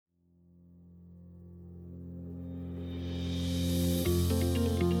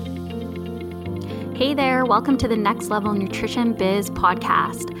Hey there, welcome to the Next Level Nutrition Biz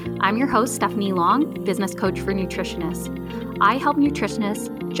podcast. I'm your host, Stephanie Long, business coach for nutritionists. I help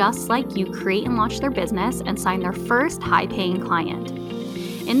nutritionists just like you create and launch their business and sign their first high-paying client.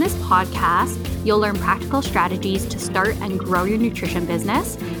 In this podcast, you'll learn practical strategies to start and grow your nutrition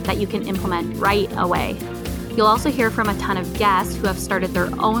business that you can implement right away. You'll also hear from a ton of guests who have started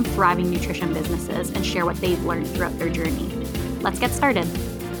their own thriving nutrition businesses and share what they've learned throughout their journey. Let's get started.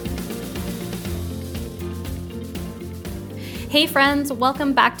 Hey friends,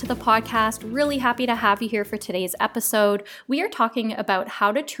 welcome back to the podcast. Really happy to have you here for today's episode. We are talking about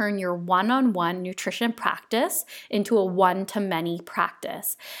how to turn your one-on-one nutrition practice into a one-to-many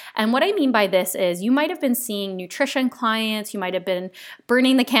practice. And what I mean by this is you might have been seeing nutrition clients, you might have been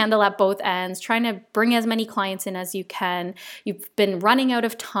burning the candle at both ends, trying to bring as many clients in as you can. You've been running out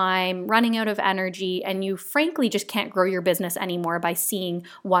of time, running out of energy, and you frankly just can't grow your business anymore by seeing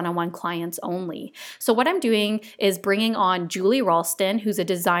one-on-one clients only. So what I'm doing is bringing on Julie Ralston, who's a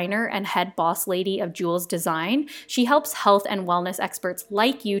designer and head boss lady of Jules Design. She helps health and wellness experts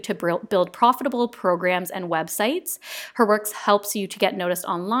like you to build profitable programs and websites. Her work helps you to get noticed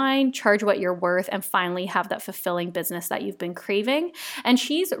online, charge what you're worth, and finally have that fulfilling business that you've been craving. And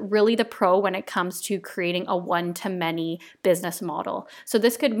she's really the pro when it comes to creating a one-to-many business model. So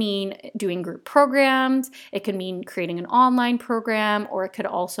this could mean doing group programs, it could mean creating an online program, or it could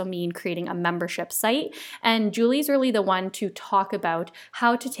also mean creating a membership site. And Julie's really the one to talk about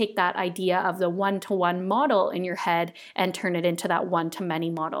how to take that idea of the one-to-one model in your head and turn it into that one-to-many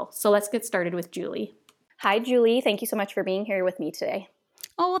model. So let's get started with Julie. Hi, Julie. Thank you so much for being here with me today.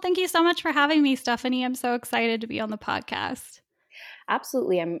 Oh, well, thank you so much for having me, Stephanie. I'm so excited to be on the podcast.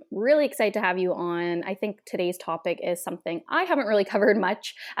 Absolutely. I'm really excited to have you on. I think today's topic is something I haven't really covered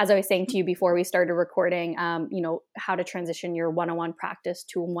much. As I was saying to you before we started recording, how to transition your one-on-one practice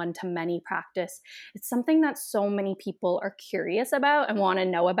to a one-to-many practice. It's something that so many people are curious about and want to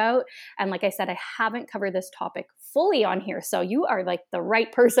know about. And like I said, I haven't covered this topic fully on here. So you are like the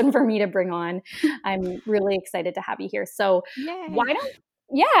right person for me to bring on. I'm really excited to have you here. So Yay.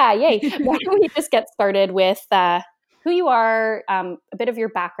 Why don't we just get started with who you are, a bit of your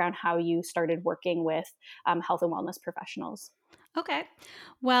background, how you started working with health and wellness professionals. Okay.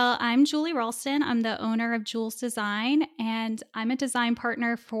 Well, I'm Julie Ralston. I'm the owner of Jules Design, and I'm a design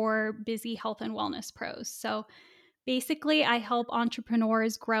partner for busy health and wellness pros. So basically, I help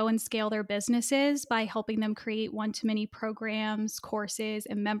entrepreneurs grow and scale their businesses by helping them create one-to-many programs, courses,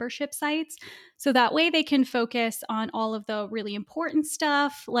 and membership sites. So that way they can focus on all of the really important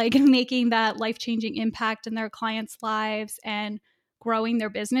stuff, like making that life-changing impact in their clients' lives and growing their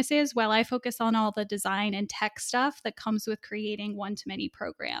businesses, while I focus on all the design and tech stuff that comes with creating one-to-many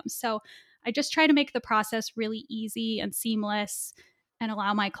programs. So I just try to make the process really easy and seamless and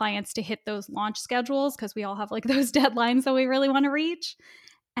allow my clients to hit those launch schedules, because we all have like those deadlines that we really want to reach.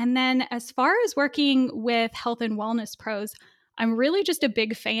 And then as far as working with health and wellness pros, I'm really just a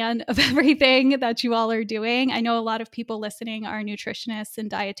big fan of everything that you all are doing. I know a lot of people listening are nutritionists and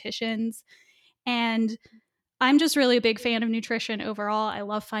dietitians, and I'm just really a big fan of nutrition overall. I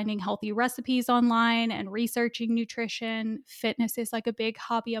love finding healthy recipes online and researching nutrition. Fitness is like a big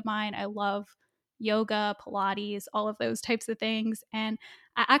hobby of mine. I love yoga, Pilates, all of those types of things. And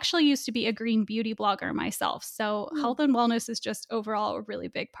I actually used to be a green beauty blogger myself. So health and wellness is just overall a really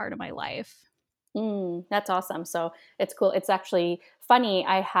big part of my life. That's awesome. So it's cool. It's actually funny.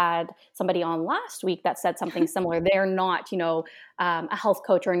 I had somebody on last week that said something similar. They're not, a health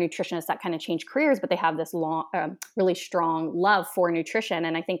coach or a nutritionist that kind of change careers, but they have this really strong love for nutrition.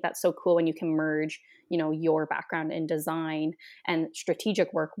 And I think that's so cool when you can merge, your background in design and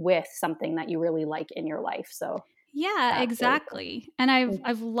strategic work with something that you really like in your life. So yeah, exactly. Cool. And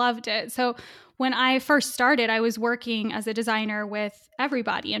I've loved it. So when I first started, I was working as a designer with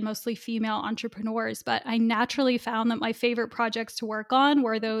everybody and mostly female entrepreneurs, but I naturally found that my favorite projects to work on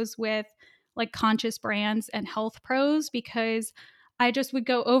were those with like conscious brands and health pros, because I just would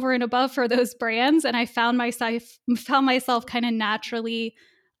go over and above for those brands, and I found myself kind of naturally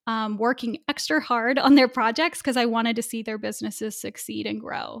working extra hard on their projects because I wanted to see their businesses succeed and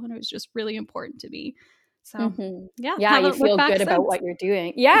grow, and it was just really important to me. So yeah, you feel good about what you're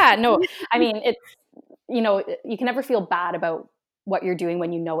doing. Yeah, no, I mean, it's, you can never feel bad about what you're doing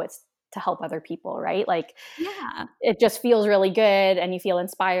when you know it's to help other people, right? Like, yeah, it just feels really good and you feel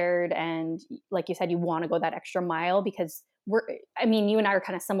inspired. And like you said, you want to go that extra mile because you and I are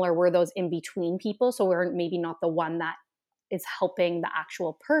kind of similar. We're those in between people. So we're maybe not the one that is helping the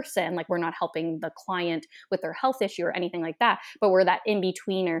actual person. Like, we're not helping the client with their health issue or anything like that, but we're that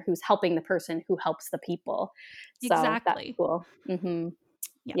in-betweener who's helping the person who helps the people. So exactly. that's cool. Mm-hmm.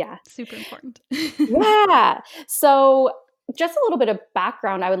 Yeah, Yeah. super important. Yeah. So just a little bit of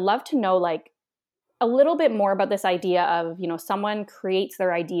background. I would love to know like a little bit more about this idea of, someone creates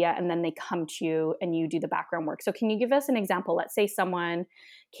their idea and then they come to you and you do the background work. So can you give us an example? Let's say someone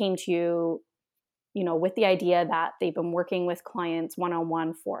came to you, with the idea that they've been working with clients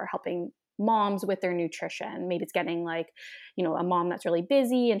one-on-one for helping moms with their nutrition. Maybe it's getting like, a mom that's really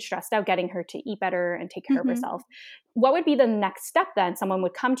busy and stressed out, getting her to eat better and take care of Mhm. herself. What would be the next step then? Someone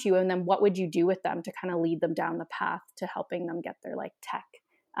would come to you, and then what would you do with them to kind of lead them down the path to helping them get their like tech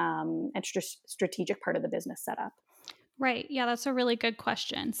and strategic part of the business set up? Right. Yeah, that's a really good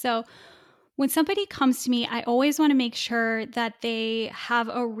question. So, when somebody comes to me, I always want to make sure that they have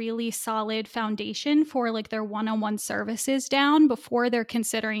a really solid foundation for like their one-on-one services down before they're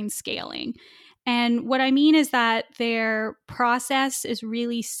considering scaling. And what I mean is that their process is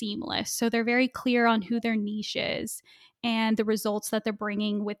really seamless. So they're very clear on who their niche is and the results that they're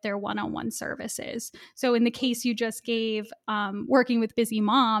bringing with their one-on-one services. So in the case you just gave, working with busy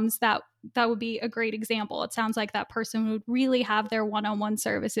moms, that would be a great example. It sounds like that person would really have their one-on-one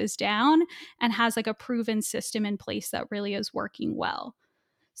services down and has like a proven system in place that really is working well.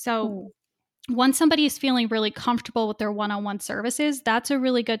 So Mm. once somebody is feeling really comfortable with their one-on-one services, that's a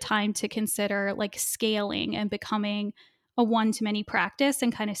really good time to consider like scaling and becoming a one-to-many practice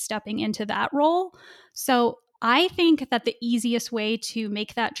and kind of stepping into that role. So I think that the easiest way to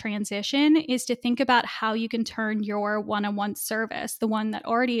make that transition is to think about how you can turn your one-on-one service, the one that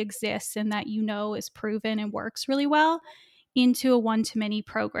already exists and that is proven and works really well, into a one-to-many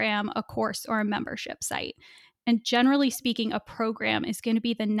program, a course, or a membership site. And generally speaking, a program is going to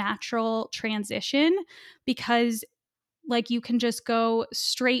be the natural transition because, like, you can just go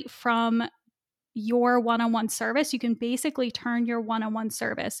straight from your one on one service. You can basically turn your one on one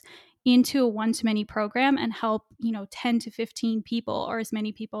service into a one to many program and help, 10 to 15 people or as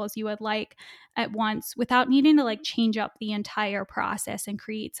many people as you would like at once without needing to like change up the entire process and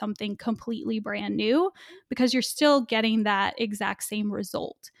create something completely brand new because you're still getting that exact same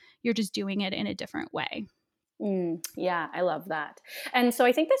result. You're just doing it in a different way. Yeah, I love that. And so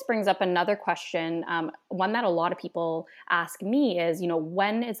I think this brings up another question. One that a lot of people ask me is,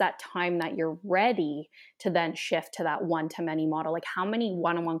 when is that time that you're ready to then shift to that one to many model? Like, how many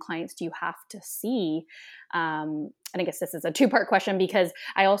one on one clients do you have to see? And I guess this is a two-part question because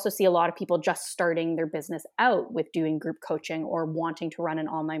I also see a lot of people just starting their business out with doing group coaching or wanting to run an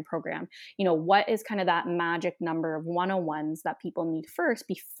online program. What is kind of that magic number of one on ones that people need first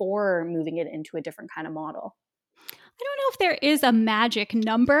before moving it into a different kind of model? I don't know if there is a magic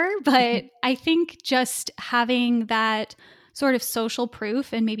number, but I think just having that sort of social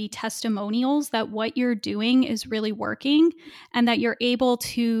proof and maybe testimonials that what you're doing is really working and that you're able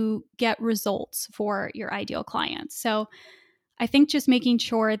to get results for your ideal clients. So I think just making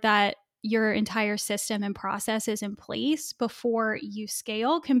sure that your entire system and process is in place before you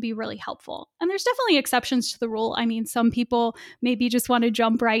scale can be really helpful. And there's definitely exceptions to the rule. I mean, some people maybe just want to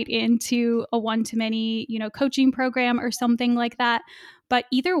jump right into a one-to-many, coaching program or something like that. But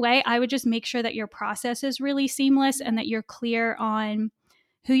either way, I would just make sure that your process is really seamless and that you're clear on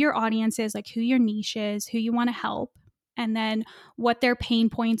who your audience is, like who your niche is, who you want to help, and then what their pain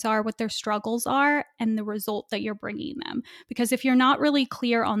points are, what their struggles are, and the result that you're bringing them. Because if you're not really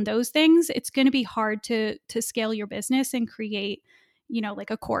clear on those things, it's going to be hard to scale your business and create,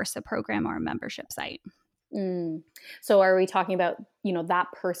 like a course, a program, or a membership site. Mm. So are we talking about, that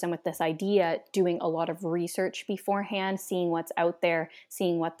person with this idea doing a lot of research beforehand, seeing what's out there,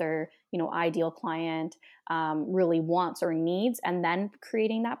 seeing what their, ideal client really wants or needs, and then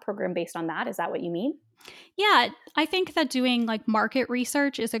creating that program based on that? Is that what you mean? Yeah, I think that doing like market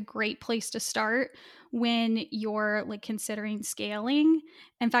research is a great place to start when you're like considering scaling.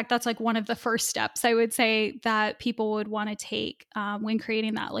 In fact, that's like one of the first steps I would say that people would want to take when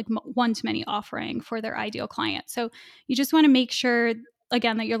creating that like one to many offering for their ideal client. So you just want to make sure,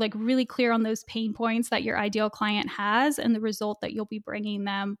 again, that you're like really clear on those pain points that your ideal client has and the result that you'll be bringing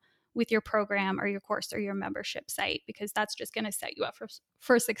them with your program or your course or your membership site, because that's just going to set you up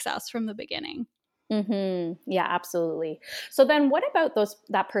for success from the beginning. Yeah, absolutely. So then what about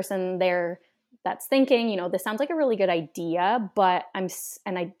that person there that's thinking, this sounds like a really good idea, but and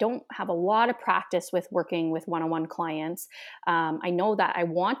I don't have a lot of practice with working with one-on-one clients. I know that I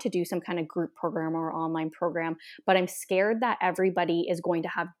want to do some kind of group program or online program, but I'm scared that everybody is going to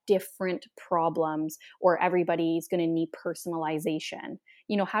have different problems or everybody's going to need personalization.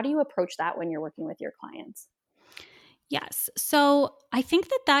 How do you approach that when you're working with your clients? Yes. So I think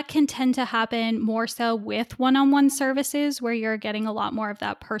that that can tend to happen more so with one-on-one services where you're getting a lot more of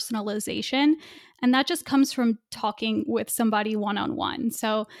that personalization. And that just comes from talking with somebody one-on-one.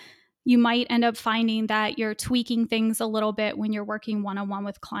 So you might end up finding that you're tweaking things a little bit when you're working one-on-one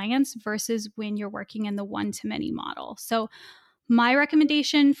with clients versus when you're working in the one-to-many model. So my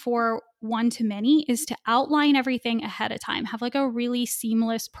recommendation for one to many is to outline everything ahead of time, have like a really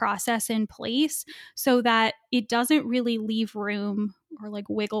seamless process in place so that it doesn't really leave room or like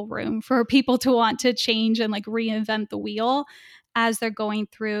wiggle room for people to want to change and like reinvent the wheel as they're going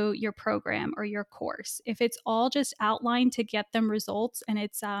through your program or your course. If it's all just outlined to get them results and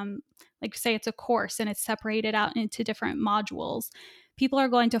it's like say it's a course and it's separated out into different modules, people are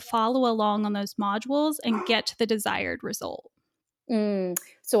going to follow along on those modules and get to the desired result.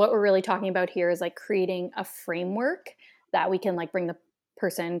 So what we're really talking about here is like creating a framework that we can like bring the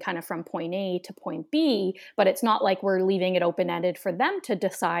person kind of from point A to point B, but it's not like we're leaving it open-ended for them to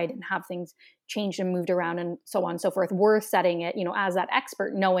decide and have things changed and moved around and so on and so forth. We're setting it, as that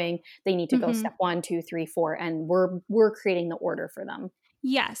expert, knowing they need to go Mhm. step 1, 2, 3, 4, and we're creating the order for them.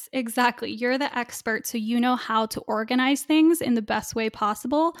 Yes, exactly. You're the expert, so you know how to organize things in the best way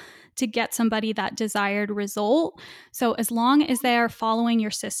possible to get somebody that desired result. So as long as they are following your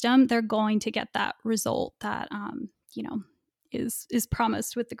system, they're going to get that result that is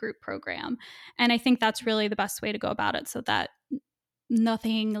promised with the group program. And I think that's really the best way to go about it, so that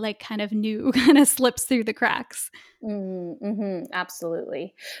nothing like kind of new kind of slips through the cracks.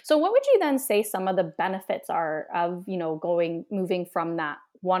 Absolutely. So what would you then say some of the benefits are of, moving from that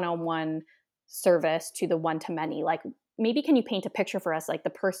one-on-one service to the one-to-many? Like maybe can you paint a picture for us, like the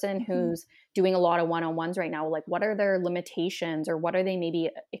person Mhm. who's doing a lot of one-on-ones right now, like what are their limitations or what are they maybe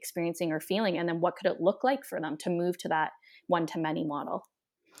experiencing or feeling? And then what could it look like for them to move to that one-to-many model?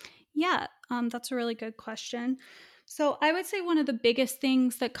 Yeah, that's a really good question. So, I would say one of the biggest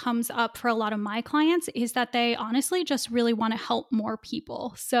things that comes up for a lot of my clients is that they honestly just really want to help more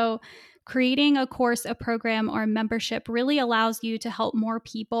people. So, creating a course, a program, or a membership really allows you to help more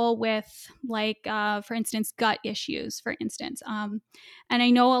people with, like, for instance, gut issues, for instance. And I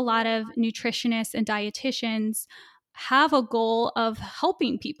know a lot of nutritionists and dietitians have a goal of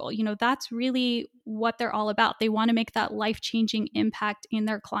helping people. That's really what they're all about. They want to make that life changing impact in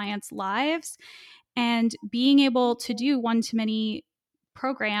their clients' lives. And being able to do one to many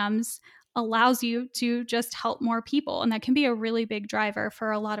programs allows you to just help more people. And that can be a really big driver for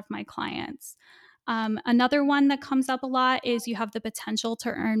a lot of my clients. Another one that comes up a lot is you have the potential to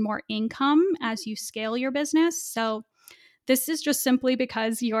earn more income as you scale your business. So, this is just simply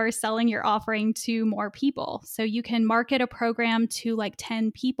because you're selling your offering to more people. So you can market a program to like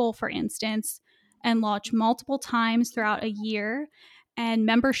 10 people, for instance, and launch multiple times throughout a year. And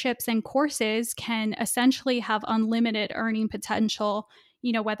memberships and courses can essentially have unlimited earning potential,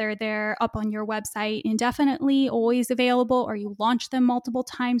 whether they're up on your website indefinitely, always available, or you launch them multiple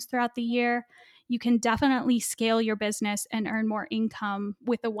times throughout the year. You can definitely scale your business and earn more income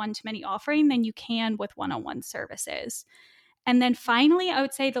with a one to many offering than you can with one on one services. And then finally, I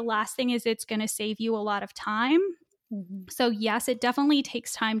would say the last thing is it's going to save you a lot of time. Mhm. So, yes, it definitely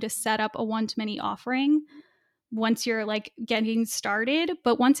takes time to set up a one to many offering once you're like getting started.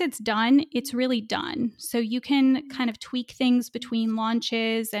 But once it's done, it's really done. So, you can kind of tweak things between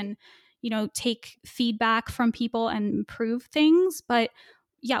launches and, take feedback from people and improve things. But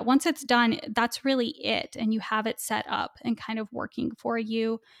yeah, once it's done, that's really it. And you have it set up and kind of working for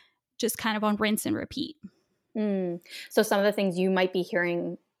you, just kind of on rinse and repeat. Mm. So some of the things you might be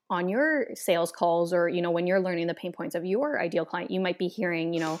hearing on your sales calls or, when you're learning the pain points of your ideal client, you might be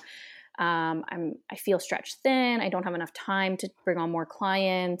hearing, I feel stretched thin. I don't have enough time to bring on more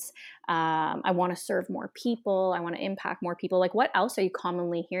clients. I want to serve more people. I want to impact more people. Like what else are you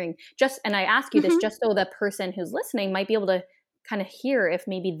commonly hearing? And I ask you this Mhm. just so the person who's listening might be able to kind of hear if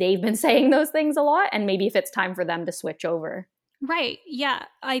maybe they've been saying those things a lot and maybe if it's time for them to switch over. Right. Yeah.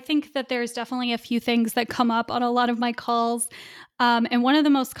 I think that there's definitely a few things that come up on a lot of my calls. And one of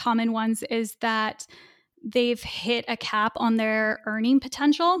the most common ones is that they've hit a cap on their earning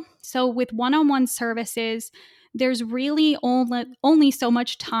potential. So with one on one services, there's really only so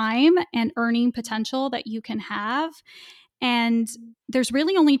much time and earning potential that you can have. And there's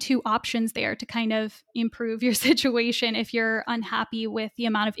really only two options there to kind of improve your situation if you're unhappy with the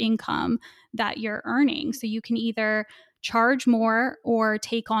amount of income that you're earning. So you can either charge more or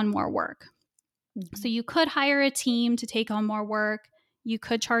take on more work. So Mhm. you could hire a team to take on more work. You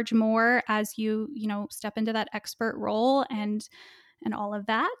could charge more as you step into that expert role and all of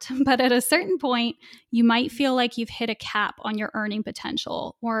that. But at a certain point, you might feel like you've hit a cap on your earning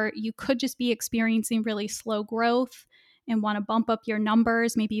potential, or you could just be experiencing really slow growth and want to bump up your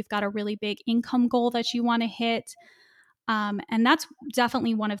numbers. Maybe you've got a really big income goal that you want to hit. And that's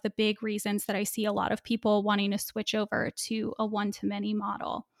definitely one of the big reasons that I see a lot of people wanting to switch over to a one-to-many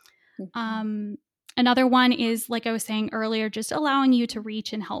model. Another one is, like I was saying earlier, just allowing you to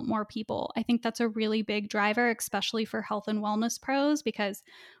reach and help more people. I think that's a really big driver, especially for health and wellness pros, because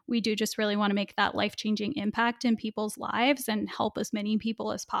we do just really want to make that life-changing impact in people's lives and help as many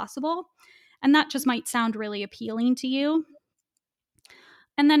people as possible. And that just might sound really appealing to you.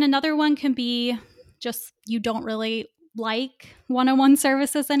 And then another one can be just you don't really like one-on-one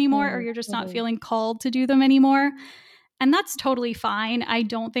services anymore, or you're just not feeling called to do them anymore. And that's totally fine. I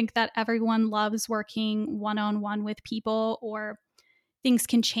don't think that everyone loves working one-on-one with people, or things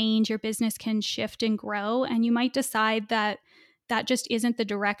can change, your business can shift and grow, and you might decide that that just isn't the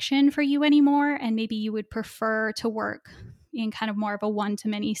direction for you anymore, and maybe you would prefer to work in kind of more of a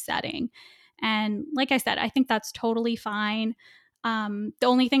one-to-many setting. And like I said, I think that's totally fine. The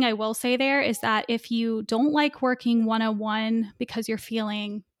only thing I will say there is that if you don't like working one-on-one because you're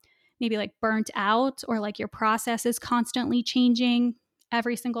feeling maybe like burnt out, or like your process is constantly changing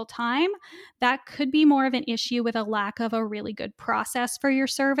every single time, that could be more of an issue with a lack of a really good process for your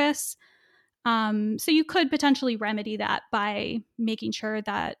service. So you could potentially remedy that by making sure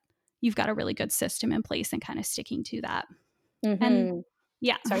that you've got a really good system in place and kind of sticking to that. And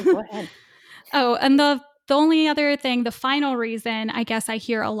yeah. Sorry, go ahead. Oh, and the only other thing, the final reason I guess I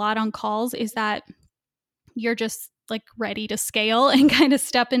hear a lot on calls is that you're just like ready to scale and kind of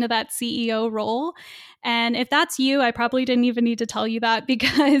step into that CEO role. And if that's you, I probably didn't even need to tell you that,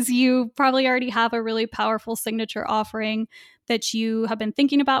 because you probably already have a really powerful signature offering that you have been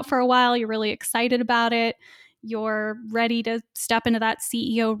thinking about for a while. You're really excited about it. You're ready to step into that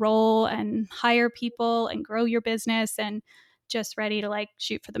CEO role and hire people and grow your business, and just ready to like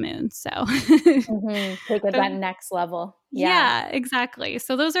shoot for the moon. So Take it that next level. Yeah, exactly.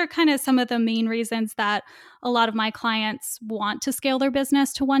 So those are kind of some of the main reasons that a lot of my clients want to scale their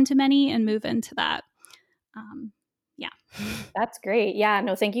business to one-to-many and move into that. Yeah. That's great. Yeah,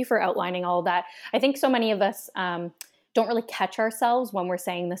 no, thank you for outlining all that. I think so many of us don't really catch ourselves when we're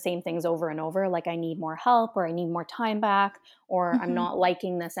saying the same things over and over, like I need more help, or I need more time back, or I'm not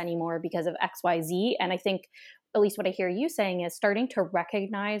liking this anymore because of XYZ. And I think at least what I hear you saying is starting to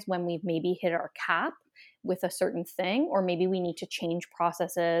recognize when we've maybe hit our cap with a certain thing, or maybe we need to change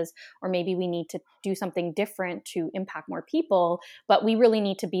processes, or maybe we need to do something different to impact more people. But we really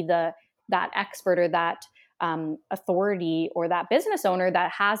need to be that expert, or that authority, or that business owner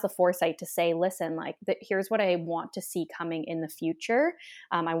that has the foresight to say, listen, like here's what I want to see coming in the future.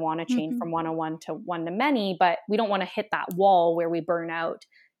 I want to change from one-on-one to one-to-many, but we don't want to hit that wall where we burn out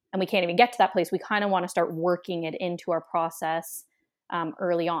and we can't even get to that place. We kind of want to start working it into our process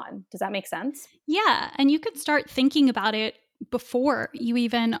early on. Does that make sense? Yeah. And you could start thinking about it before you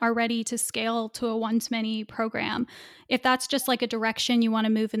even are ready to scale to a one-to-many program. If that's just like a direction you want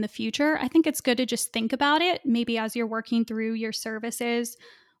to move in the future, I think it's good to just think about it. Maybe as you're working through your services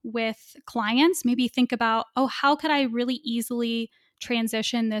with clients, maybe think about, oh, how could I really easily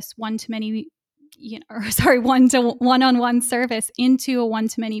transition this one-to-many one-on-one service into a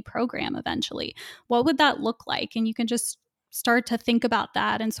one-to-many program eventually? What would that look like? And you can just start to think about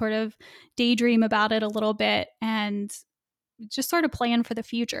that and sort of daydream about it a little bit, and just sort of plan for the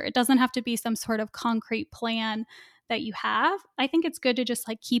future. It doesn't have to be some sort of concrete plan that you have. I think it's good to just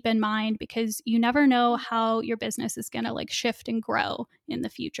like keep in mind, because you never know how your business is going to like shift and grow in the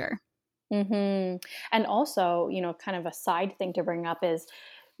future. And also, kind of a side thing to bring up is,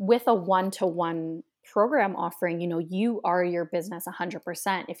 with a one-to-one program offering, you are your business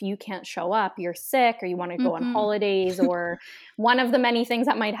 100%. If you can't show up, you're sick, or you want to go on holidays, or one of the many things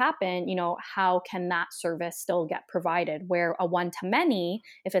that might happen, how can that service still get provided? Where a one-to-many,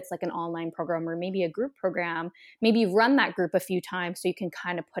 if it's like an online program or maybe a group program, maybe you've run that group a few times, so you can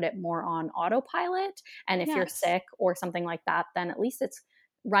kind of put it more on autopilot. And if you're sick or something like that, then at least it's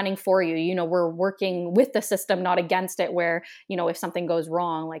running for you. We're working with the system, not against it, where, if something goes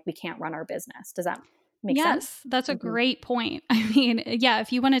wrong, like we can't run our business. Does that make sense? Yes, that's a great point. I mean, yeah,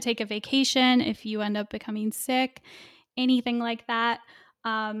 if you want to take a vacation, if you end up becoming sick, anything like that.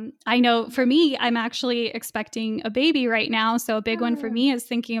 I know for me, I'm actually expecting a baby right now. So a big one for me is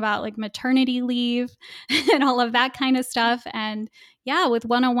thinking about like maternity leave and all of that kind of stuff. And yeah, with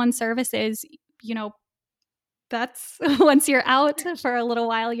one-on-one services, that's once you're out for a little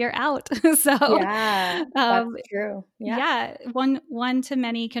while, you're out. So that's true. Yeah,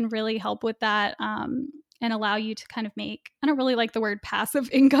 one-to-many can really help with that. and allow you to kind of make, I don't really like the word passive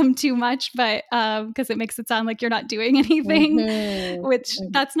income too much, but because it makes it sound like you're not doing anything, Mm-hmm. which Mm-hmm.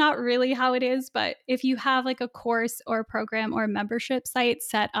 that's not really how it is. But if you have like a course or a program or a membership site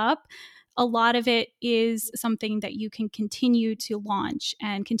set up, a lot of it is something that you can continue to launch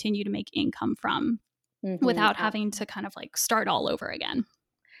and continue to make income from without Mm-hmm. having to kind of like start all over again.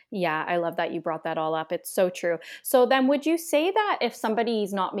 Yeah, I love that you brought that all up. It's so true. So then would you say that if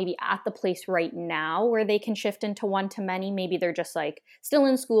somebody's not maybe at the place right now where they can shift into one to many, maybe they're just like still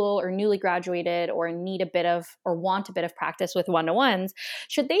in school or newly graduated or need a bit of or want a bit of practice with one-to-ones,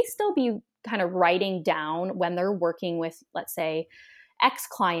 should they still be kind of writing down when they're working with, let's say, X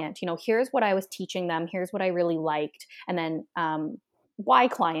client, here's what I was teaching them, here's what I really liked, and then Y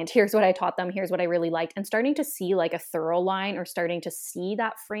client, here's what I taught them, here's what I really liked, and starting to see like a thorough line or starting to see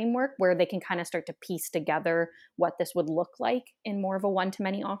that framework where they can kind of start to piece together what this would look like in more of a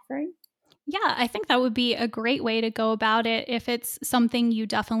one-to-many offering? Yeah, I think that would be a great way to go about it if it's something you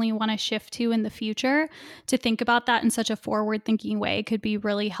definitely want to shift to in the future. To think about that in such a forward thinking way could be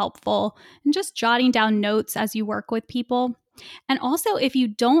really helpful. And just jotting down notes as you work with people. And also, if you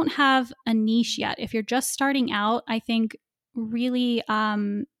don't have a niche yet, if you're just starting out, I think really,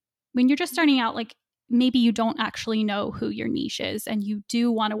 when you're just starting out, like maybe you don't actually know who your niche is and you do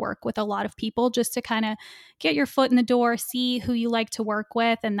want to work with a lot of people just to kind of get your foot in the door, see who you like to work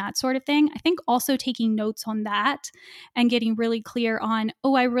with and that sort of thing. I think also taking notes on that and getting really clear on,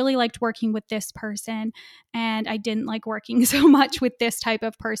 oh, I really liked working with this person and I didn't like working so much with this type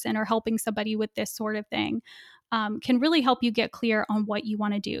of person or helping somebody with this sort of thing, can really help you get clear on what you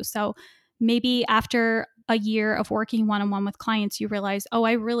want to do. So maybe after a year of working one-on-one with clients, you realize, oh,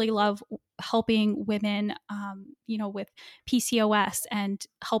 I really love helping women, with PCOS and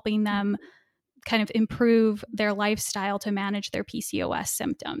helping them kind of improve their lifestyle to manage their PCOS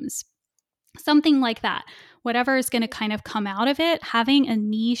symptoms. Something like that. Whatever is going to kind of come out of it, having a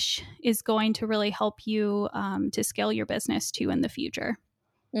niche is going to really help you to scale your business too in the future.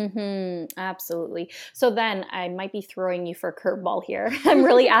 Absolutely. So then I might be throwing you for a curveball here. I'm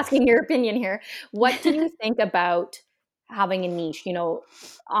really asking your opinion here. What do you think about having a niche?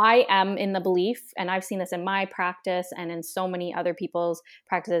 I am in the belief, and I've seen this in my practice and in so many other people's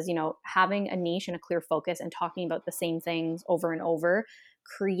practices, having a niche and a clear focus and talking about the same things over and over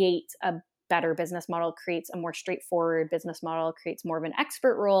creates a better business model, creates a more straightforward business model, creates more of an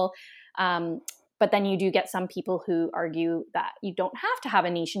expert role. But then you do get some people who argue that you don't have to have a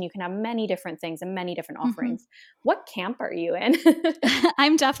niche and you can have many different things and many different Mhm. offerings. What camp are you in?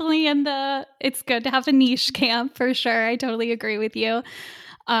 I'm definitely in it's good to have a niche camp for sure. I totally agree with you.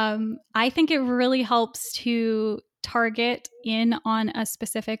 I think it really helps to target in on a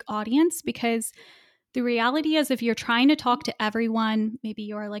specific audience because the reality is if you're trying to talk to everyone, maybe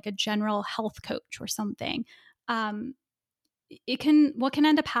you're like a general health coach or something, um, what can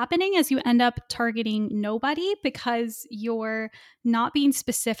end up happening is you end up targeting nobody because you're not being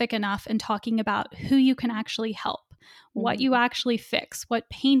specific enough and talking about who you can actually help, what you Mhm. actually fix, what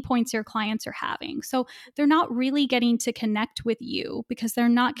pain points your clients are having. So they're not really getting to connect with you because they're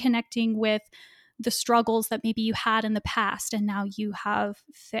not connecting with the struggles that maybe you had in the past and now you have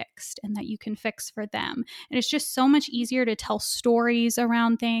fixed and that you can fix for them. And it's just so much easier to tell stories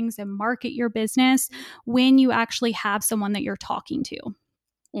around things and market your business when you actually have someone that you're talking to.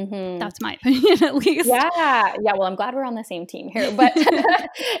 Mhm. That's my opinion, at least. Yeah. Yeah. Well, I'm glad we're on the same team here. But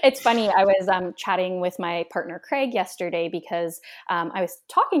it's funny. I was chatting with my partner, Craig, yesterday because I was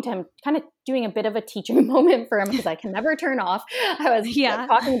talking to him, kind of doing a bit of a teaching moment for him because I can never turn off. I was Yeah.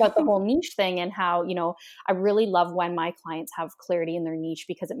 talking about the whole niche thing and how, I really love when my clients have clarity in their niche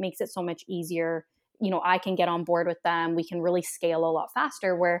because it makes it so much easier. I can get on board with them. We can really scale a lot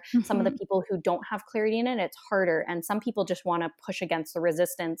faster. Where some of the Mhm. people who don't have clarity in it, it's harder. And some people just want to push against the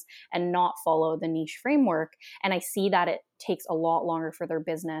resistance and not follow the niche framework. And I see that it takes a lot longer for their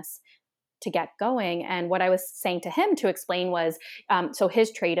business to get going. And what I was saying to him to explain was so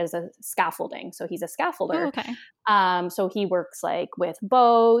his trade is a scaffolding. So he's a Oh, scaffolder. okay. So he works like with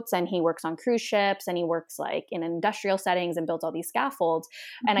boats and he works on cruise ships and he works like in industrial settings and builds all these scaffolds.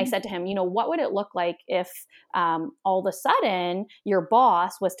 And I Mhm. said to him, what would it look like if all of a sudden your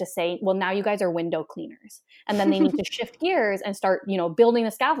boss was to say, well, now you guys are window cleaners. And then they need to shift gears and start, building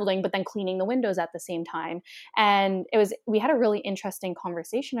the scaffolding, but then cleaning the windows at the same time. And we had a really interesting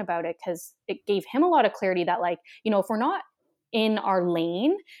conversation about it because it gave him a lot of clarity that like, if we're not in our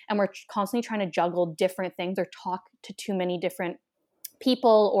lane and we're constantly trying to juggle different things or talk to too many different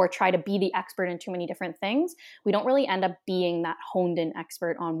people or try to be the expert in too many different things, we don't really end up being that honed in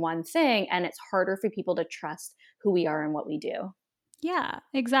expert on one thing. And it's harder for people to trust who we are and what we do. Yeah,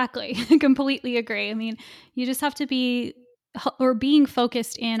 exactly. Completely agree. I mean, you just have to be or being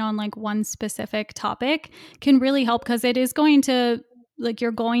focused in on like one specific topic can really help because it is going to like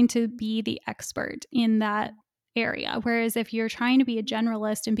you're going to be the expert in that area. Whereas if you're trying to be a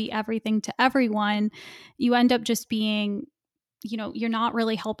generalist and be everything to everyone, you end up just being you're not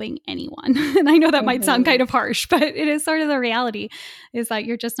really helping anyone. And I know that might sound Mm-hmm. kind of harsh, but it is sort of the reality is that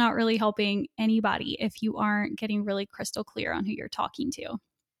you're just not really helping anybody if you aren't getting really crystal clear on who you're talking to.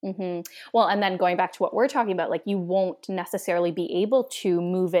 Mm-hmm. Well, and then going back to what we're talking about, like you won't necessarily be able to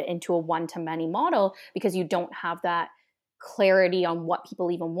move it into a one-to-many model because you don't have that clarity on what people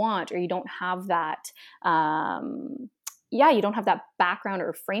even want, or you don't have that, you don't have that background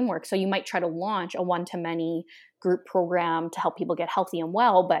or framework. So you might try to launch a one-to-many group program to help people get healthy and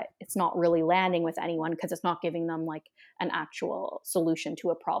well, but it's not really landing with anyone because it's not giving them like an actual solution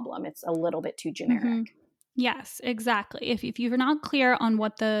to a problem. It's a little bit too generic. Mm-hmm. Yes, exactly. If you're not clear on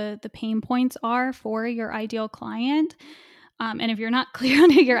what the pain points are for your ideal client, and if you're not clear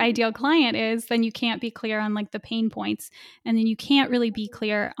on who your ideal client is, then you can't be clear on like the pain points, and then you can't really be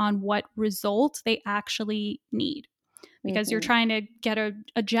clear on what result they actually need because you're Mm-hmm. trying to get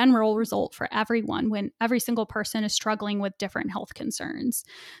a general result for everyone when every single person is struggling with different health concerns.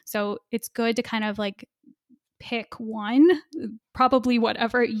 So it's good to kind of like pick one, probably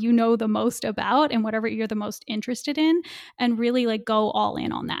whatever you know the most about and whatever you're the most interested in, and really like go all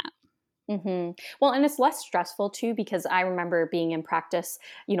in on that. Mm-hmm. Well, and it's less stressful too, because I remember being in practice,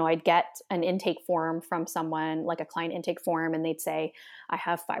 I'd get an intake form from someone, like a client intake form, and they'd say, I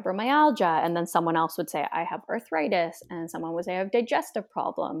have fibromyalgia. And then someone else would say, I have arthritis. And someone would say, I have digestive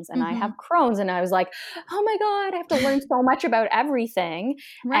problems and I have Mm-hmm. Crohn's. And I was like, oh my God, I have to learn so much about everything.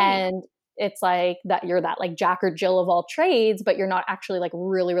 Right. And it's like that you're that like Jack or Jill of all trades, but you're not actually like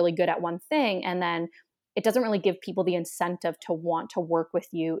really, really good at one thing. And then it doesn't really give people the incentive to want to work with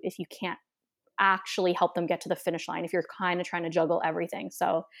you if you can't actually help them get to the finish line, if you're kind of trying to juggle everything.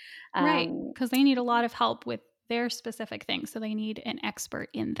 So Right. um Because they need a lot of help with their specific thing. So they need an expert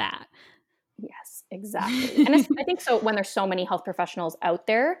in that. yes, exactly. And I think so when there's so many health professionals out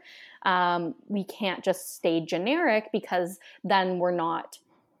there, we can't just stay generic, because then we're not,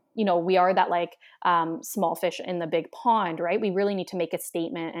 we are that like small fish in the big pond, right? We really need to make a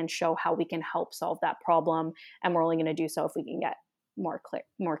statement and show how we can help solve that problem, and we're only going to do so if we can get more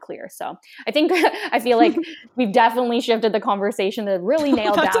clear. So I think I feel like we've definitely shifted the conversation to really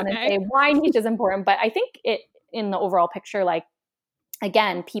nail That's down and okay. say why niche is important. But I think it, in the overall picture, like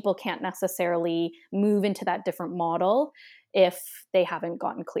again, people can't necessarily move into that different model if they haven't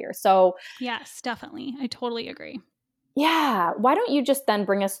gotten clear. So Yes, definitely. I totally agree. yeah, why don't you just then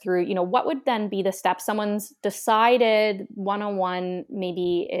bring us through, what would then be the steps? Someone's decided one-on-one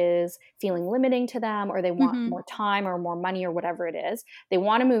maybe is feeling limiting to them, or they want Mm-hmm. more time or more money or whatever it is. They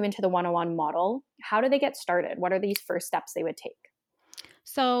want to move into the one-on-one model. How do they get started? What are these first steps they would take?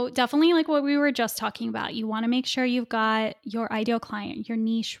 So, definitely like what we were just talking about, you want to make sure you've got your ideal client, your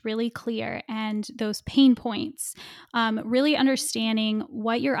niche really clear, and those pain points. Really understanding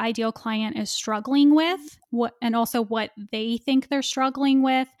what your ideal client is struggling with, and also what they think they're struggling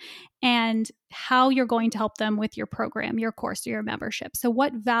with, and how you're going to help them with your program, your course, or your membership. So,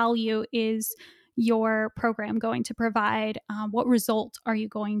 what value is your program going to provide? What result are you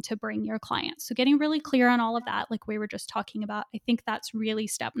going to bring your clients? So, getting really clear on all of that, like we were just talking about, I think that's really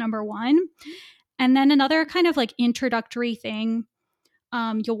step number one. And then another kind of like introductory thing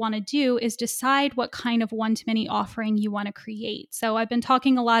you'll want to do is decide what kind of one-to-many offering you want to create. So, I've been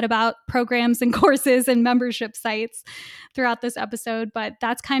talking a lot about programs and courses and membership sites throughout this episode, but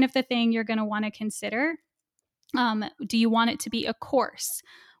that's kind of the thing you're going to want to consider. Do you want it to be a course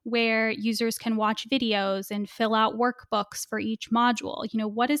where users can watch videos and fill out workbooks for each module?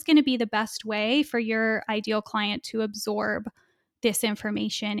 What is going to be the best way for your ideal client to absorb this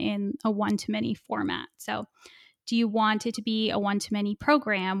information in a one-to-many format? So, do you want it to be a one-to-many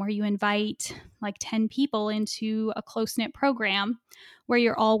program where you invite like 10 people into a close-knit program where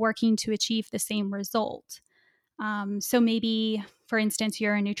you're all working to achieve the same result? So maybe, for instance,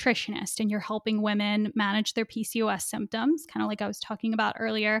 you're a nutritionist and you're helping women manage their PCOS symptoms, kind of like I was talking about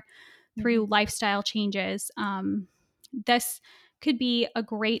earlier, through lifestyle changes. This could be a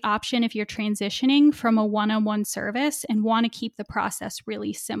great option if you're transitioning from a one-on-one service and want to keep the process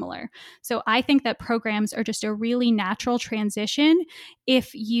really similar. So I think that programs are just a really natural transition.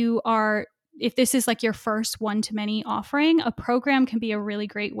 If this is like your first one-to-many offering, a program can be a really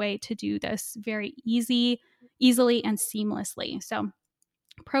great way to do this very easily and seamlessly. So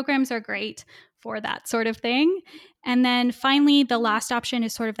programs are great for that sort of thing. And then finally, the last option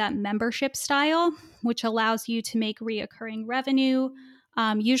is sort of that membership style, which allows you to make reoccurring revenue,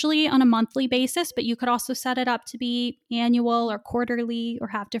 usually on a monthly basis, but you could also set it up to be annual or quarterly or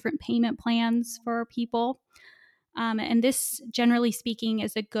have different payment plans for people. And this, generally speaking,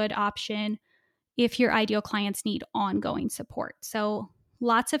 is a good option if your ideal clients need ongoing support. So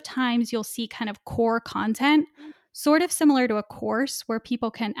lots of times you'll see kind of core content, sort of similar to a course where people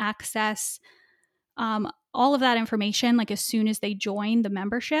can access all of that information like as soon as they join the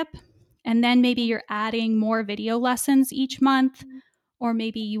membership. And then maybe you're adding more video lessons each month, or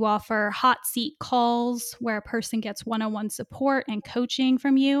maybe you offer hot seat calls where a person gets one-on-one support and coaching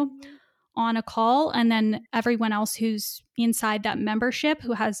from you on a call. And then everyone else who's inside that membership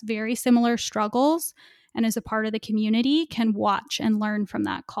who has very similar struggles and is a part of the community can watch and learn from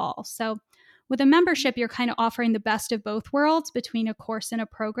that call. So with a membership, you're kind of offering the best of both worlds between a course and a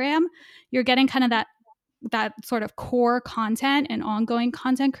program. You're getting kind of that sort of core content and ongoing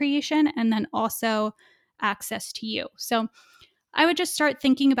content creation, and then also access to you. So I would just start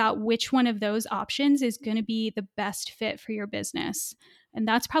thinking about which one of those options is going to be the best fit for your business. And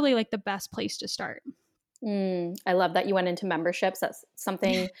that's probably like the best place to start. I love that you went into memberships. That's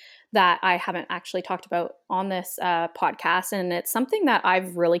something that I haven't actually talked about on this podcast. And it's something that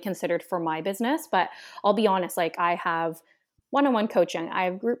I've really considered for my business. But I'll be honest, like I have one-on-one coaching, I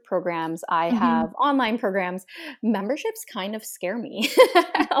have group programs, I have online programs. Memberships kind of scare me.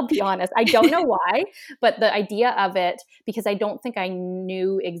 I'll be honest. I don't know why, but the idea of it, because I don't think I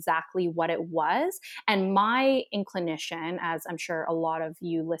knew exactly what it was. And my inclination, as I'm sure a lot of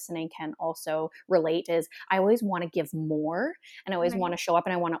you listening can also relate, is I always want to give more, and I always want to show up,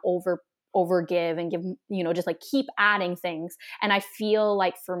 and I want to overgive and give, just like keep adding things. And I feel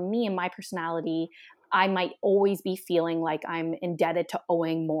like for me and my personality, I might always be feeling like I'm indebted to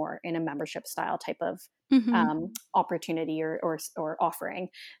owing more in a membership style type of opportunity or offering.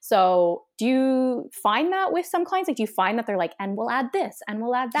 So do you find that with some clients? Like, do you find that they're like, and we'll add this and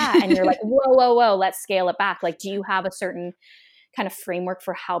we'll add that. And you're like, whoa, let's scale it back. Like, do you have a certain kind of framework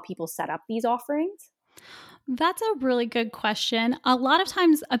for how people set up these offerings? That's a really good question. A lot of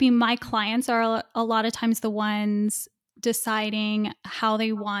times, my clients are a lot of times the ones deciding how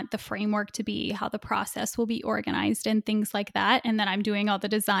they want the framework to be, how the process will be organized and things like that. And then I'm doing all the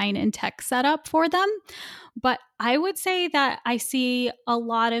design and tech setup for them. But I would say that I see a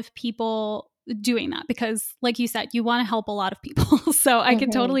lot of people doing that because, like you said, you want to help a lot of people. So I can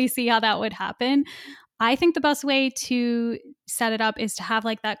totally see how that would happen. I think the best way to set it up is to have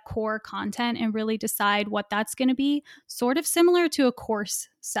like that core content and really decide what that's going to be, sort of similar to a course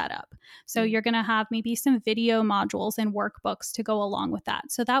setup. So you're going to have maybe some video modules and workbooks to go along with that.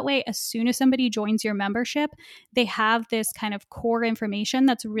 So that way, as soon as somebody joins your membership, they have this kind of core information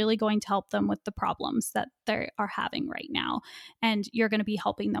that's really going to help them with the problems that they are having right now. And you're going to be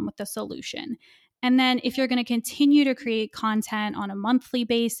helping them with the solution. And then if you're going to continue to create content on a monthly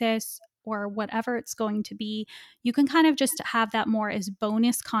basis, or whatever it's going to be, you can kind of just have that more as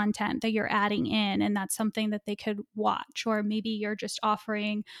bonus content that you're adding in. And that's something that they could watch. Or maybe you're just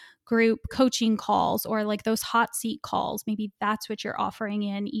offering group coaching calls or like those hot seat calls. Maybe that's what you're offering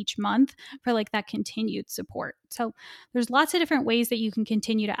in each month for like that continued support. So there's lots of different ways that you can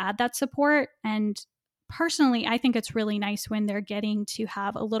continue to add that support. And personally, I think it's really nice when they're getting to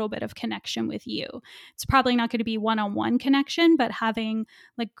have a little bit of connection with you. It's probably not going to be one-on-one connection, but having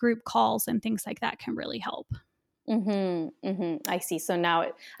like group calls and things like that can really help. I see. So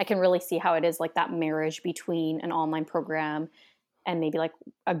now I can really see how it is like that marriage between an online program and maybe like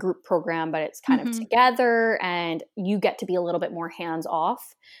a group program, but it's kind of together and you get to be a little bit more hands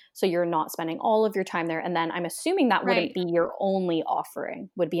off. So you're not spending all of your time there. And then I'm assuming that wouldn't be your only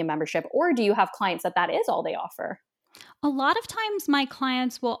offering, would be a membership. Or do you have clients that is all they offer? A lot of times my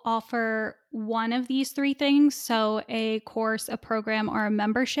clients will offer one of these three things. So a course, a program, or a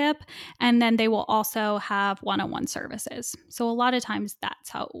membership. And then they will also have one-on-one services. So a lot of times that's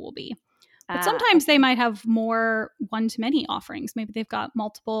how it will be. But sometimes they might have more one-to-many offerings. Maybe they've got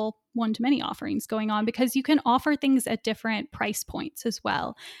multiple one-to-many offerings going on because you can offer things at different price points as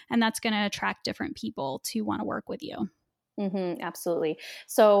well. And that's going to attract different people to want to work with you. Absolutely.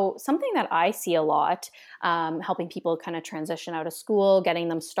 So something that I see a lot, helping people kind of transition out of school, getting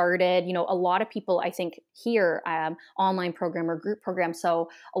them started, a lot of people, I think here, online program or group program. So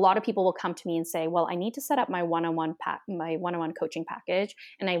a lot of people will come to me and say, well, I need to set up my one-on-one coaching package.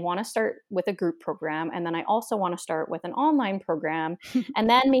 And I want to start with a group program. And then I also want to start with an online program and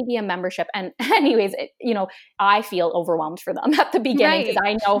then maybe a membership. And anyways, I feel overwhelmed for them at the beginning because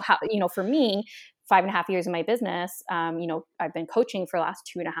I know how, for me, 5.5 years in my business, I've been coaching for the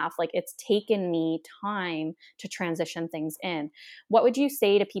last 2.5, like it's taken me time to transition things in. What would you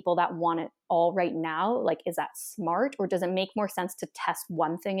say to people that want it all right now? Like, is that smart, or does it make more sense to test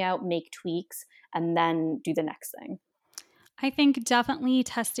one thing out, make tweaks, and then do the next thing? I think definitely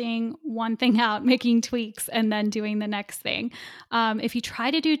testing one thing out, making tweaks, and then doing the next thing. If you try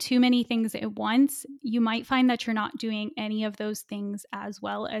to do too many things at once, you might find that you're not doing any of those things as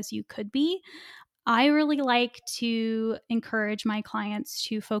well as you could be. I really like to encourage my clients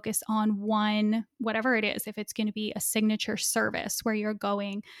to focus on one, whatever it is, if it's going to be a signature service where you're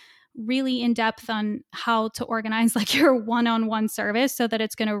going really in depth on how to organize like your one-on-one service so that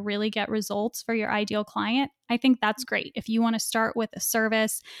it's going to really get results for your ideal client. I think that's great. If you want to start with a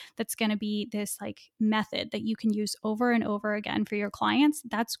service that's going to be this like method that you can use over and over again for your clients,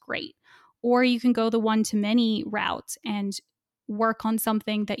 that's great. Or you can go the one-to-many route and work on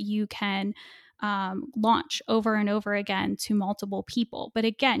something that you can launch over and over again to multiple people. But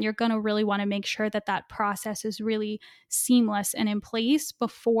again, you're going to really want to make sure that that process is really seamless and in place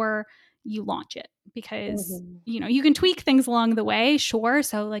before you launch it, because you can tweak things along the way, sure.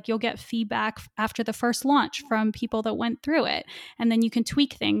 So like you'll get feedback after the first launch from people that went through it, and then you can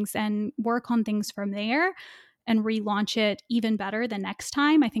tweak things and work on things from there and relaunch it even better the next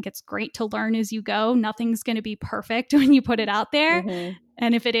time. I think it's great to learn as you go. Nothing's going to be perfect when you put it out there.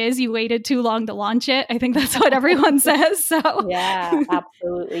 And if it is, you waited too long to launch it. I think that's what everyone says. So yeah,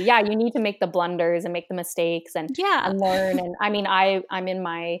 absolutely. Yeah, you need to make the blunders and make the mistakes and learn. And I mean,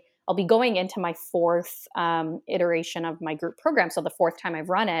 I'll be going into my fourth iteration of my group program. So the fourth time I've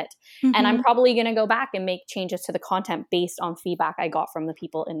run it. And I'm probably going to go back and make changes to the content based on feedback I got from the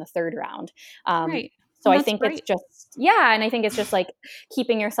people in the third round. Right. So I think it's just, and I think it's just like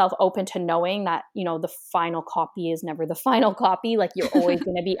keeping yourself open to knowing that, the final copy is never the final copy. Like you're always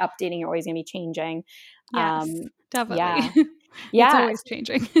going to be updating, you're always going to be changing. Yes, definitely. Yeah. It's always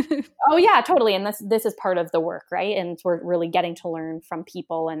changing. Oh yeah, totally. And this is part of the work, right? And we're really getting to learn from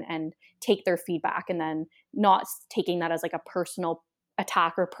people and take their feedback, and then not taking that as like a personal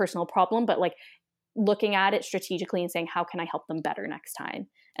attack or personal problem, but like looking at it strategically and saying, how can I help them better next time?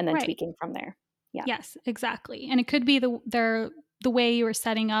 And then tweaking from there. Yeah. Yes, exactly. And it could be the way you were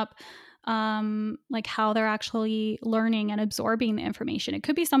setting up, like how they're actually learning and absorbing the information. It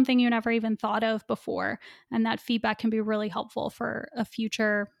could be something you never even thought of before. And that feedback can be really helpful for a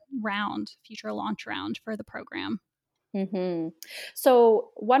future launch round for the program. So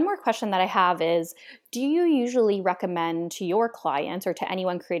one more question that I have is, do you usually recommend to your clients or to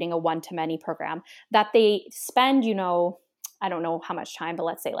anyone creating a one-to-many program that they spend, I don't know how much time, but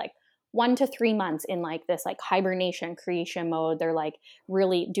let's say like 1 to 3 months in like this like hibernation creation mode? They're like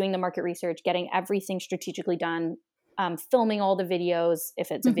really doing the market research, getting everything strategically done, filming all the videos,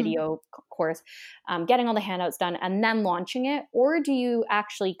 if it's a video course, getting all the handouts done, and then launching it? Or do you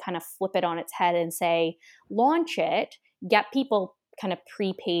actually kind of flip it on its head and say, launch it, get people kind of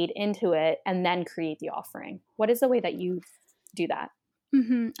prepaid into it, and then create the offering? What is the way that you do that?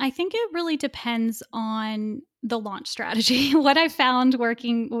 I think it really depends on the launch strategy. What I found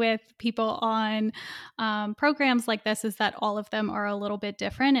working with people on programs like this is that all of them are a little bit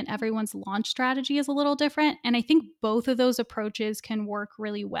different, and everyone's launch strategy is a little different. And I think both of those approaches can work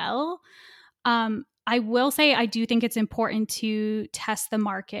really well. I will say I do think it's important to test the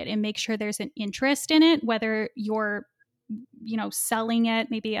market and make sure there's an interest in it, whether you're selling it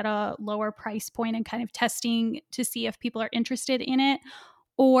maybe at a lower price point and kind of testing to see if people are interested in it,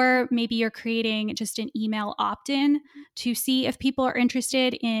 or maybe you're creating just an email opt-in to see if people are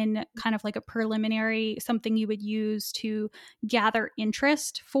interested in kind of like a preliminary, something you would use to gather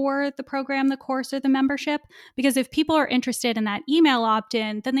interest for the program, the course, or the membership. Because if people are interested in that email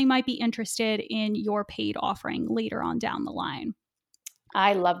opt-in, then they might be interested in your paid offering later on down the line.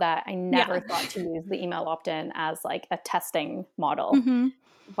 I love that. I never thought to use the email opt-in as like a testing model.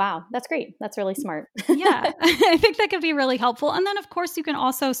 Wow, that's great. That's really smart. Yeah, I think that could be really helpful. And then, of course, you can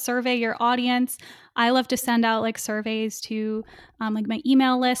also survey your audience. I love to send out like surveys to like my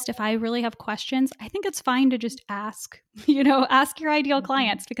email list. If I really have questions, I think it's fine to just ask your ideal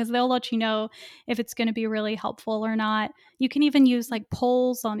clients, because they'll let you know if it's going to be really helpful or not. You can even use like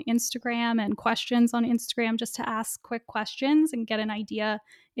polls on Instagram and questions on Instagram just to ask quick questions and get an idea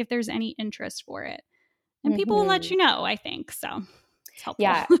if there's any interest for it. And people will let you know, I think. So It's helpful.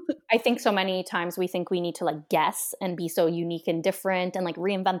 Yeah. I think so many times we think we need to like guess and be so unique and different and like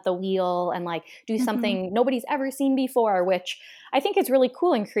reinvent the wheel and like do Mhm. something nobody's ever seen before, which I think is really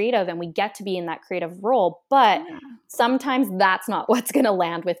cool and creative and we get to be in that creative role. But Yeah. sometimes that's not what's going to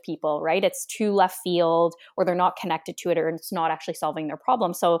land with people, right? It's too left field or they're not connected to it or it's not actually solving their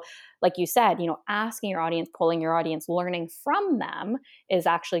problem. So, like you said, asking your audience, polling your audience, learning from them is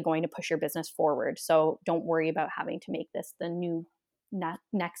actually going to push your business forward. So, don't worry about having to make this the new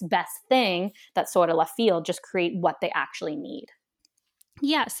next best thing that's sort of left field. Just create what they actually need.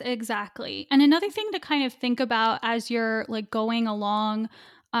 Yes, exactly. And another thing to kind of think about as you're like going along,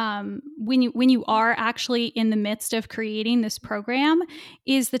 when you are actually in the midst of creating this program,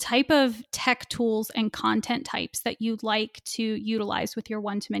 is the type of tech tools and content types that you'd like to utilize with your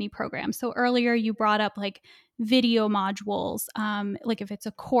one-to-many program. So earlier you brought up like video modules. Like if it's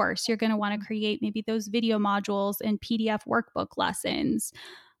a course, you're going to want to create maybe those video modules and PDF workbook lessons.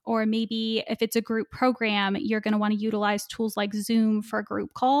 Or maybe if it's a group program, you're going to want to utilize tools like Zoom for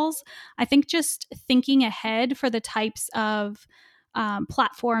group calls. I think just thinking ahead for the types of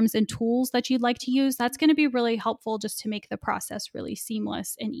platforms and tools that you'd like to use, that's going to be really helpful just to make the process really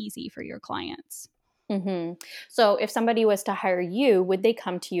seamless and easy for your clients. Mm-hmm. So if somebody was to hire you, would they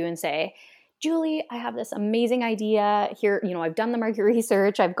come to you and say, Julie, I have this amazing idea here. I've done the market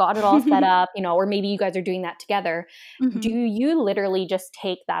research. I've got it all set up, or maybe you guys are doing that together. Do Mhm. you literally just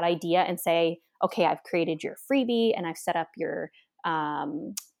take that idea and say, okay, I've created your freebie and I've set up your,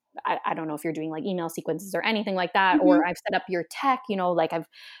 I don't know if you're doing like email sequences or anything like that, Mhm. or I've set up your tech, like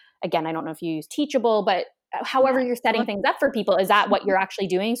again, I don't know if you use Teachable, but Yeah, however you're I setting love things up for people, is that what you're actually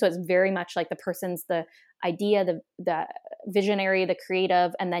doing? So it's very much like the idea, the visionary, the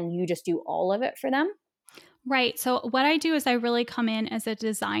creative, and then you just do all of it for them. Right. So, what I do is I really come in as a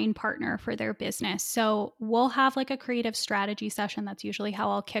design partner for their business. So, we'll have like a creative strategy session. That's usually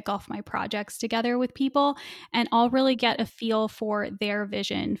how I'll kick off my projects together with people. And I'll really get a feel for their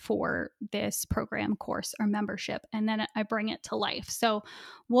vision for this program, course, or membership. And then I bring it to life. So,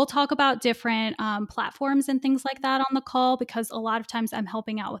 we'll talk about different platforms and things like that on the call because a lot of times I'm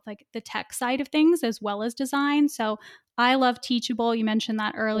helping out with like the tech side of things as well as design. So, I love Teachable. You mentioned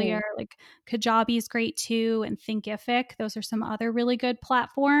that earlier. Mm, Like Kajabi is great too, and Thinkific. Those are some other really good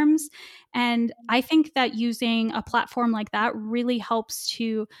platforms. And I think that using a platform like that really helps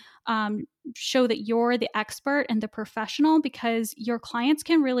to um, show that you're the expert and the professional because your clients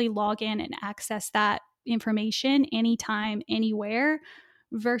can really log in and access that information anytime, anywhere.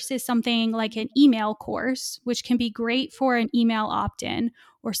 Versus something like an email course, which can be great for an email opt in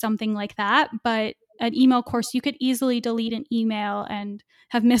or something like that. But an email course, you could easily delete an email and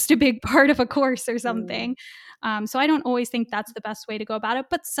have missed a big part of a course or mm, something. So I don't always think that's the best way to go about it,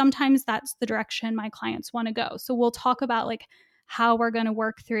 but sometimes that's the direction my clients want to go. So we'll talk about like how we're going to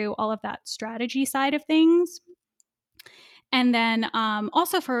work through all of that strategy side of things. And then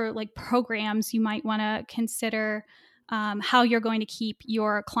also for like programs, you might want to consider how you're going to keep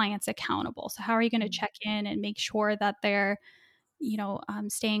your clients accountable. So how are you going to check in and make sure that they're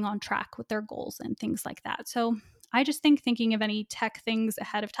staying on track with their goals and things like that. So I just think thinking of any tech things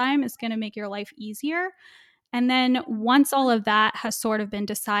ahead of time is going to make your life easier. And then once all of that has sort of been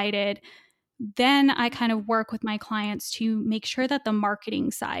decided, then I kind of work with my clients to make sure that the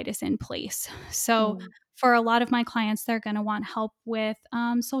marketing side is in place. So mm, for a lot of my clients, they're going to want help with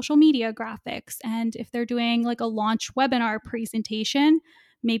social media graphics. And if they're doing like a launch webinar presentation,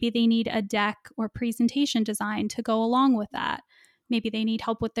 maybe they need a deck or presentation design to go along with that. Maybe they need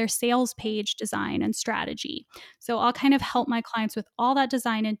help with their sales page design and strategy. So I'll kind of help my clients with all that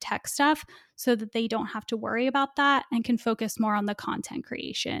design and tech stuff so that they don't have to worry about that and can focus more on the content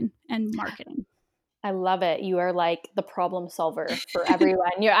creation and marketing. I love it. You are like the problem solver for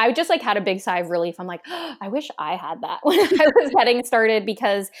everyone. I just like had a big sigh of relief. I'm like, oh, I wish I had that when I was getting started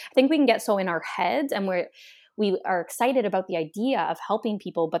because I think we can get so in our heads and we are excited about the idea of helping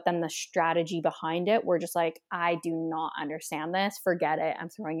people, but then the strategy behind it, we're just like, I do not understand this. Forget it. I'm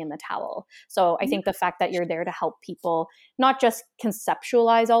throwing in the towel. So I Yeah. think the fact that you're there to help people not just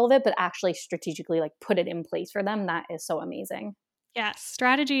conceptualize all of it, but actually strategically like put it in place for them, that is so amazing. Yes,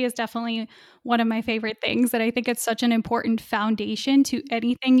 strategy is definitely one of my favorite things that I think it's such an important foundation to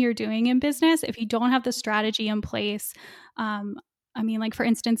anything you're doing in business. If you don't have the strategy in place, I mean, like for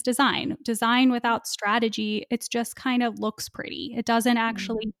instance, design without strategy, it's just kind of looks pretty. It doesn't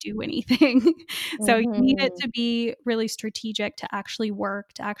actually do anything. So you need it Mm-hmm. to be really strategic to actually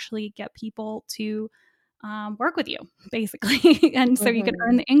work, to actually get people to work with you, basically. And so you can Mm-hmm.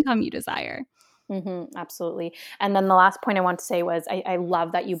 earn the income you desire. Absolutely. And then the last point I want to say was I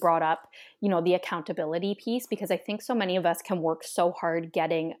love that you brought up, the accountability piece, because I think so many of us can work so hard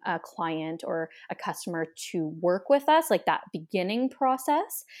getting a client or a customer to work with us, like that beginning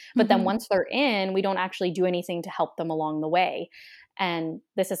process. But then once they're in, we don't actually do anything to help them along the way. And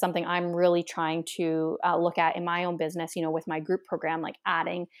this is something I'm really trying to look at in my own business, with my group program, like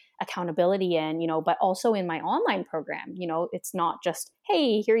adding accountability in, but also in my online program. It's not just,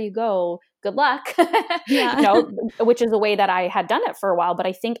 hey, here you go, good luck, Yeah. which is the way that I had done it for a while. But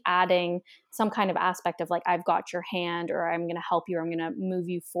I think adding some kind of aspect of like, I've got your hand, or I'm going to help you, or I'm going to move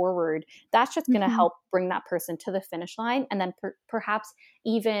you forward, that's just going to help bring that person to the finish line. And then perhaps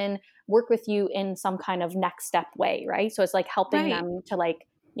even work with you in some kind of next step way, right? So it's like helping them to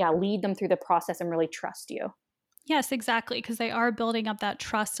lead them through the process and really trust you. Yes, exactly. Because they are building up that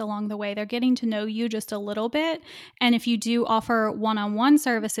trust along the way. They're getting to know you just a little bit. And if you do offer one-on-one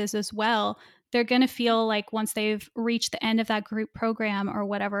services as well, they're going to feel like once they've reached the end of that group program or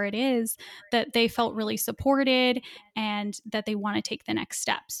whatever it is, that they felt really supported and that they want to take the next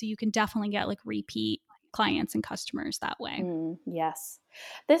step. So you can definitely get like repeat clients and customers that way. Yes.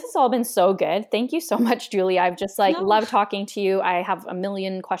 This has all been so good. Thank you so much, Julie. I've just loved talking to you. I have a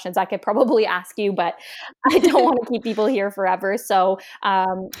million questions I could probably ask you, but I don't want to keep people here forever. So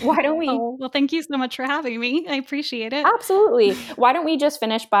why don't we? Oh, well, thank you so much for having me. I appreciate it. Absolutely. Why don't we just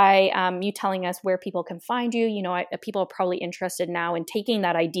finish by you telling us where people can find you? People are probably interested now in taking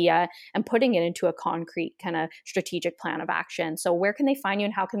that idea and putting it into a concrete kind of strategic plan of action. So where can they find you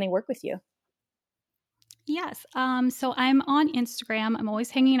and how can they work with you? Yes. So I'm on Instagram. I'm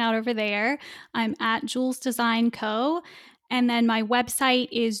always hanging out over there. I'm at Jules Design Co. And then my website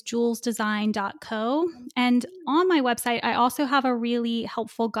is julesdesign.co. And on my website, I also have a really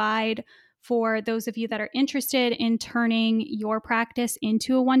helpful guide for those of you that are interested in turning your practice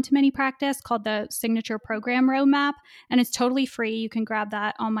into a one-to-many practice called the Signature Program Roadmap. And it's totally free. You can grab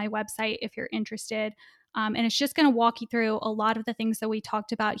that on my website if you're interested. And it's just going to walk you through a lot of the things that we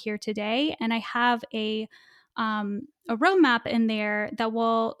talked about here today. And I have a roadmap in there that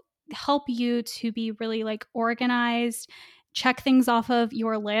will help you to be really like organized, check things off of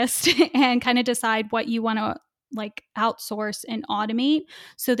your list, and kind of decide what you want to like outsource and automate,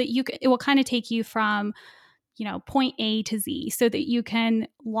 so that it will kind of take you from point A to Z, so that you can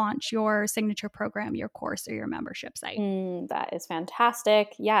launch your signature program, your course, or your membership site. That is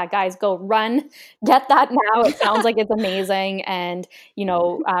fantastic. Yeah, guys, go run, get that now. It sounds like it's amazing. And,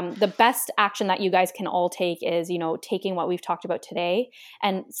 the best action that you guys can all take is, taking what we've talked about today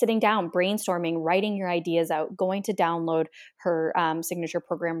and sitting down, brainstorming, writing your ideas out, going to download her signature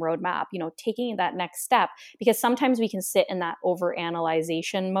program roadmap, taking that next step, because sometimes we can sit in that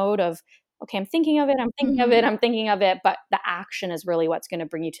overanalyzation mode of, okay, I'm thinking of it, but the action is really what's going to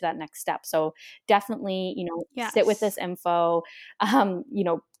bring you to that next step. So definitely, sit with this info,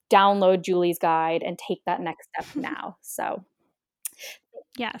 download Julie's guide and take that next step now. So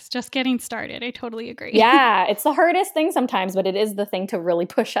yes, just getting started. I totally agree. Yeah, it's the hardest thing sometimes, but it is the thing to really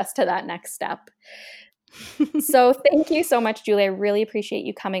push us to that next step. So thank you so much, Julie. I really appreciate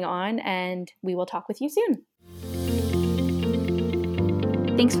you coming on, and we will talk with you soon.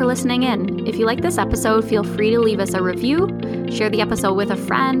 Thanks for listening in. If you like this episode, feel free to leave us a review, share the episode with a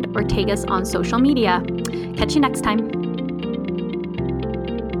friend, or tag us on social media. Catch you next time.